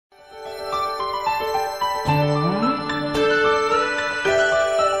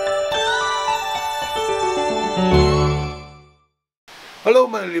Hallo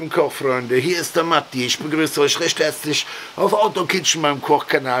meine lieben Kochfreunde, hier ist der Matti. Ich begrüße euch recht herzlich auf Autokitchen, meinem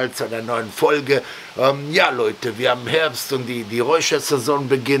Kochkanal, zu einer neuen Folge. Ja Leute, wir haben Herbst und die Räuchersaison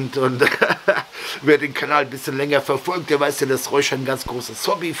beginnt und wer den Kanal ein bisschen länger verfolgt, der weiß ja, dass Räuchern ein ganz großes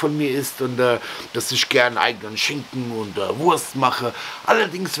Hobby von mir ist und dass ich gern eigenen Schinken und Wurst mache.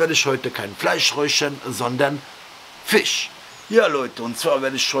 Allerdings werde ich heute kein Fleisch räuchern, sondern Fisch. Ja Leute, und zwar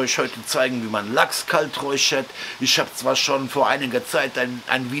werde ich euch heute zeigen, wie man Lachs kalt räuchert. Ich habe zwar schon vor einiger Zeit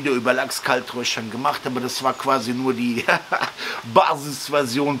ein Video über Lachs kalt räuchern gemacht, aber das war quasi nur die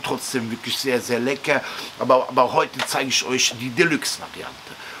Basisversion, trotzdem wirklich sehr, sehr lecker. Aber heute zeige ich euch die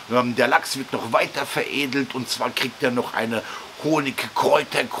Deluxe-Variante. Der Lachs wird noch weiter veredelt und zwar kriegt er noch eine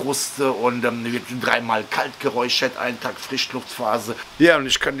Kräuterkruste und wird 3-mal kalt geräuchert, einen Tag Frischluftphase. Ja, und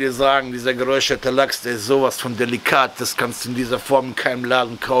ich kann dir sagen, dieser geräucherte Lachs, der ist sowas von delikat, das kannst du in dieser Form in keinem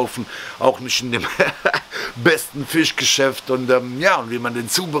Laden kaufen, auch nicht in dem besten Fischgeschäft. Und ja, und wie man den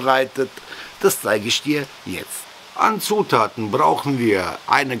zubereitet, das zeige ich dir jetzt. An Zutaten brauchen wir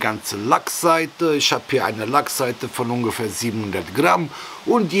eine ganze Lachsseite. Ich habe hier eine Lachsseite von ungefähr 700 Gramm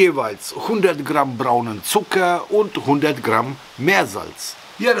und jeweils 100 Gramm braunen Zucker und 100 Gramm Meersalz.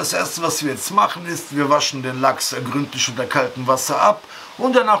 Ja, das erste, was wir jetzt machen, ist, wir waschen den Lachs gründlich unter kaltem Wasser ab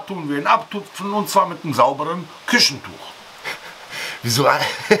und danach tun wir ihn abtupfen und zwar mit einem sauberen Küchentuch. Wieso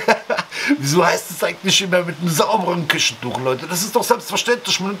heißt es eigentlich immer mit einem sauberen Küchentuch, Leute? Das ist doch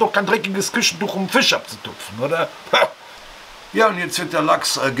selbstverständlich. Man nimmt doch kein dreckiges Küchentuch, um Fisch abzutupfen, oder? Ja, und jetzt wird der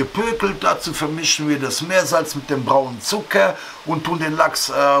Lachs gepökelt. Dazu vermischen wir das Meersalz mit dem braunen Zucker und tun den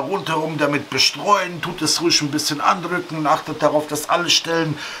Lachs rundherum damit bestreuen. Tut es ruhig ein bisschen andrücken und achtet darauf, dass alle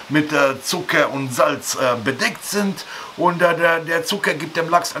Stellen mit Zucker und Salz bedeckt sind. Und der Zucker gibt dem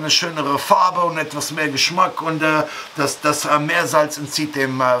Lachs eine schönere Farbe und etwas mehr Geschmack. Und das Meersalz entzieht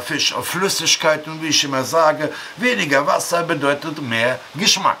dem Fisch Flüssigkeit. Und wie ich immer sage, weniger Wasser bedeutet mehr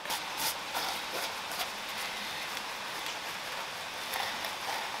Geschmack.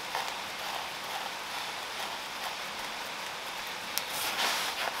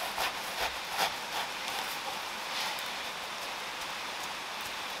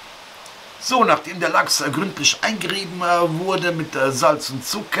 So, nachdem der Lachs gründlich eingerieben wurde mit Salz und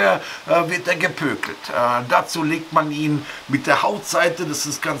Zucker, wird er gepökelt. Dazu legt man ihn mit der Hautseite, das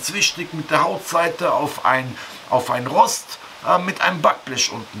ist ganz wichtig, mit der Hautseite auf ein Rost mit einem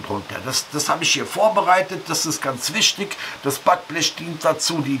Backblech unten drunter. Das habe ich hier vorbereitet, das ist ganz wichtig. Das Backblech dient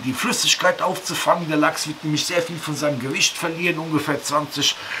dazu, die Flüssigkeit aufzufangen. Der Lachs wird nämlich sehr viel von seinem Gewicht verlieren, ungefähr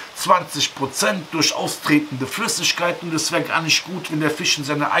 20% durch austretende Flüssigkeiten. Das wäre gar nicht gut, wenn der Fisch in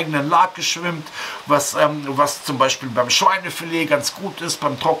seiner eigenen Lake schwimmt, was zum Beispiel beim Schweinefilet ganz gut ist,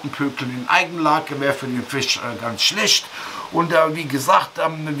 beim Trockenpökeln in Eigenlake wäre für den Fisch ganz schlecht. Und wie gesagt,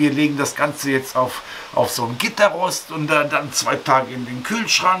 wir legen das Ganze jetzt auf so ein Gitterrost und dann 2 Tage in den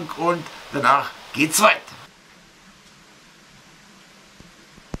Kühlschrank und danach geht's weiter.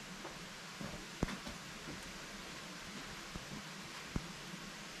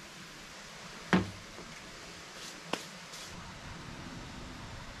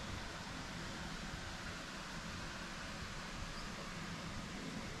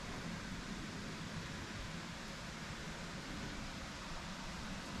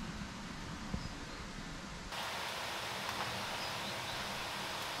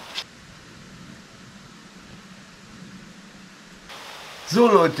 So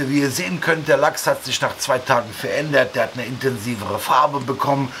Leute, wie ihr sehen könnt, der Lachs hat sich nach 2 Tagen verändert, der hat eine intensivere Farbe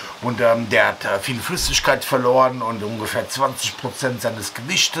bekommen und der hat viel Flüssigkeit verloren und ungefähr 20% seines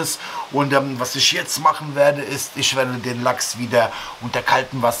Gewichtes. Und was ich jetzt machen werde, ist, ich werde den Lachs wieder unter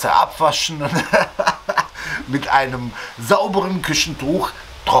kaltem Wasser abwaschen und mit einem sauberen Küchentuch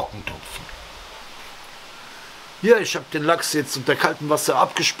trocken tupfen. Ja, ich habe den Lachs jetzt unter kaltem Wasser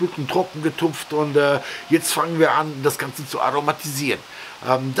abgespült und trocken getupft und jetzt fangen wir an, das Ganze zu aromatisieren.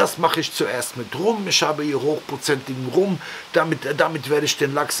 Das mache ich zuerst mit Rum. Ich habe hier hochprozentigen Rum. Damit werde ich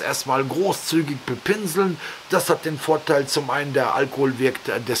den Lachs erstmal großzügig bepinseln. Das hat den Vorteil, zum einen der Alkohol wirkt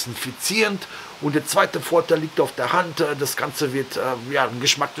desinfizierend und der zweite Vorteil liegt auf der Hand. Das Ganze wird ja, ein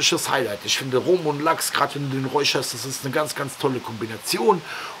geschmackliches Highlight. Ich finde Rum und Lachs, gerade wenn du den räucherst, das ist eine ganz, ganz tolle Kombination.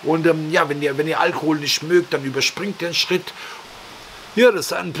 Und ja, wenn ihr Alkohol nicht mögt, dann überspringt den Schritt. Ja,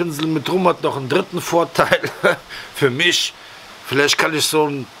 das Einpinseln mit Rum hat noch einen dritten Vorteil für mich. Vielleicht kann ich so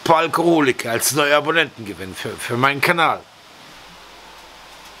ein paar Alkoholiker als neue Abonnenten gewinnen für meinen Kanal.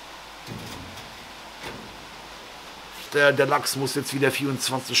 Der Lachs muss jetzt wieder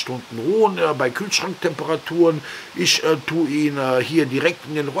 24 Stunden ruhen bei Kühlschranktemperaturen. Ich tue ihn hier direkt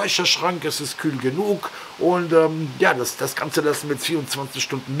in den Räucherschrank, es ist kühl genug. Und ja, das Ganze lassen wir jetzt 24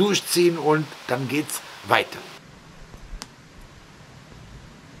 Stunden durchziehen und dann geht's weiter.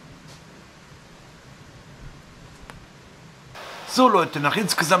 So Leute, nach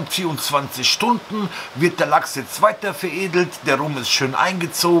insgesamt 24 Stunden wird der Lachs jetzt weiter veredelt, der Rum ist schön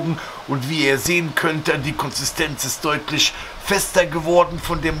eingezogen und wie ihr sehen könnt, die Konsistenz ist deutlich fester geworden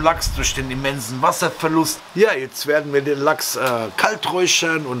von dem Lachs durch den immensen Wasserverlust. Ja, jetzt werden wir den Lachs kalt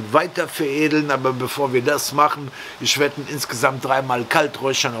räuchern und weiter veredeln, aber bevor wir das machen, ich werde ihn insgesamt 3-mal kalt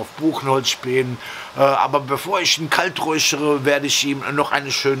räuchern auf Buchenholzspänen, aber bevor ich ihn kalt räuchere, werde ich ihm noch eine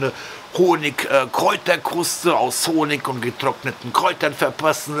schöne Kräuterkruste aus Honig und getrockneten Kräutern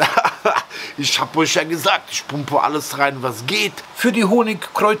verpassen. Ich habe euch ja gesagt, ich pumpe alles rein, was geht. Für die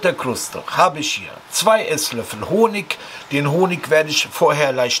Kräuterkruste habe ich hier 2 Esslöffel Honig. Den Honig werde ich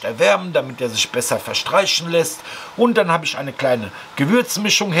vorher leicht erwärmen, damit er sich besser verstreichen lässt. Und dann habe ich eine kleine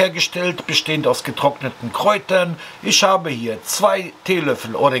Gewürzmischung hergestellt, bestehend aus getrockneten Kräutern. Ich habe hier 2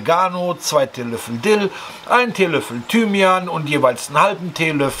 Teelöffel Oregano, 2 Teelöffel Dill, 1 Teelöffel Thymian und jeweils einen halben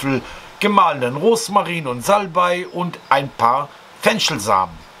Teelöffel gemahlenen Rosmarin und Salbei und ein paar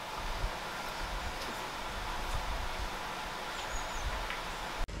Fenchelsamen.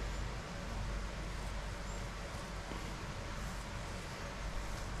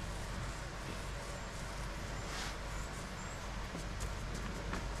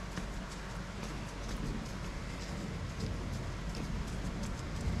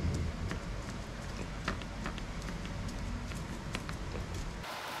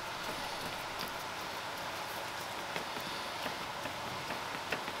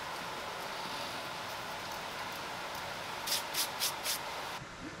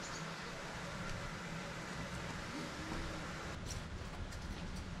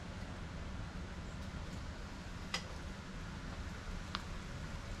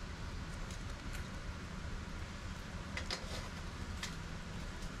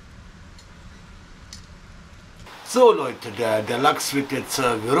 So Leute, der Lachs wird jetzt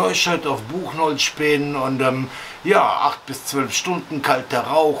geräuchert auf Buchenholzspänen und ja, 8 bis 12 Stunden kalter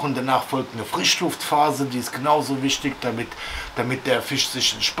Rauch und danach folgt eine Frischluftphase, die ist genauso wichtig, damit der Fisch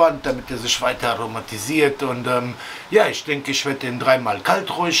sich entspannt, damit er sich weiter aromatisiert und ja, ich denke, ich werde den 3-mal kalt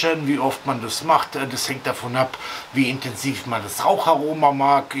räuchern. Wie oft man das macht, das hängt davon ab, wie intensiv man das Raucharoma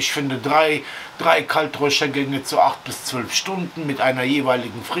mag. Ich finde 3 Kalträuchergänge zu 8 bis 12 Stunden mit einer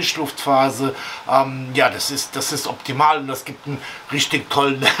jeweiligen Frischluftphase, ja, das ist optimal und das gibt einen richtig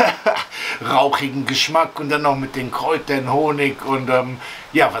tollen rauchigen Geschmack und dann noch mit den Kräutern, Honig und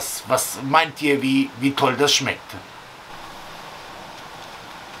ja, was meint ihr, wie toll das schmeckt?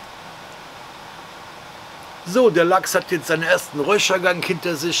 So, der Lachs hat jetzt seinen ersten Räuchergang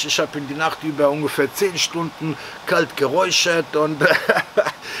hinter sich. Ich habe ihn die Nacht über ungefähr 10 Stunden kalt geräuchert und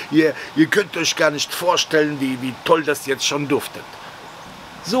ihr könnt euch gar nicht vorstellen, wie toll das jetzt schon duftet.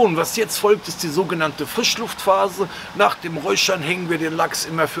 So, und was jetzt folgt, ist die sogenannte Frischluftphase. Nach dem Räuchern hängen wir den Lachs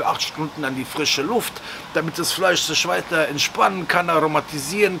immer für 8 Stunden an die frische Luft, damit das Fleisch sich weiter entspannen kann,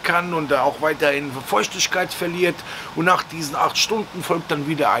 aromatisieren kann und auch weiterhin Feuchtigkeit verliert. Und nach diesen 8 Stunden folgt dann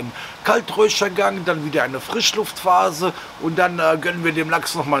wieder ein Kalträuchergang, dann wieder eine Frischluftphase und dann gönnen wir dem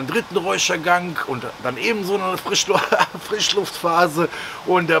Lachs nochmal einen 3. Räuchergang und dann ebenso eine Frischluftphase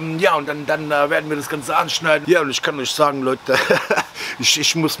und ja, und dann werden wir das Ganze anschneiden. Ja, und ich kann euch sagen, Leute,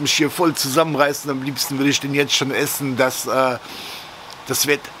 ich muss mich hier voll zusammenreißen, am liebsten will ich den jetzt schon essen, das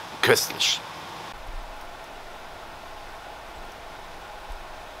wird köstlich.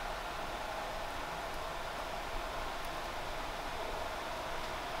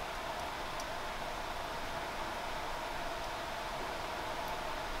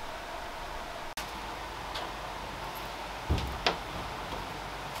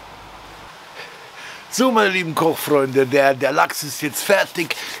 So, meine lieben Kochfreunde, der Lachs ist jetzt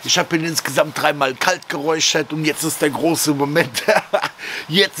fertig. Ich habe ihn insgesamt 3-mal kalt geräuchert und jetzt ist der große Moment.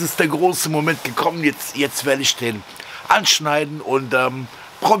 Jetzt ist der große Moment gekommen. Jetzt werde ich den anschneiden und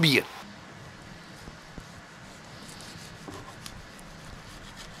probieren.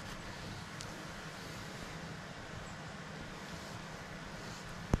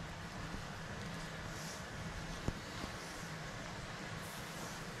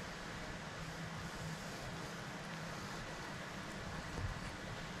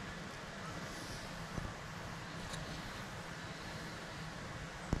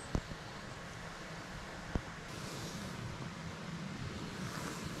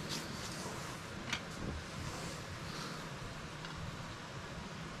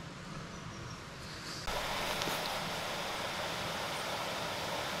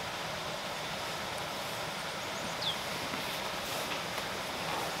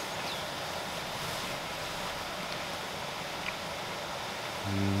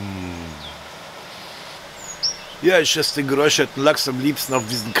 Ja, ich esse den geräucherten Lachs am liebsten auf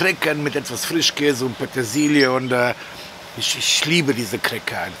diesen Crackern mit etwas Frischkäse und Petersilie und Ich liebe diese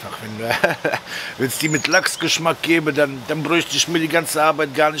Cracker einfach. Wenn es die mit Lachsgeschmack gäbe, dann bräuchte ich mir die ganze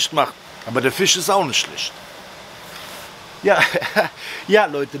Arbeit gar nicht machen. Aber der Fisch ist auch nicht schlecht. Ja, ja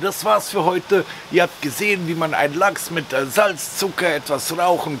Leute, das war's für heute. Ihr habt gesehen, wie man einen Lachs mit Salz, Zucker, etwas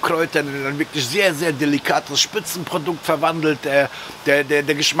Rauch und Kräutern in ein wirklich sehr, sehr delikates Spitzenprodukt verwandelt. Der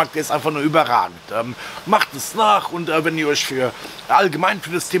Geschmack, der ist einfach nur überragend. Macht es nach und wenn ihr euch allgemein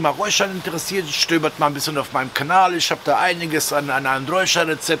für das Thema Räuchern interessiert, stöbert mal ein bisschen auf meinem Kanal. Ich habe da einiges an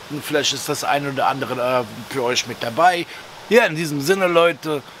Räucherrezepten. Vielleicht ist das eine oder andere für euch mit dabei. Ja, in diesem Sinne,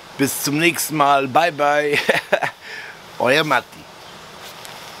 Leute, bis zum nächsten Mal. Bye, bye. Euer Matti.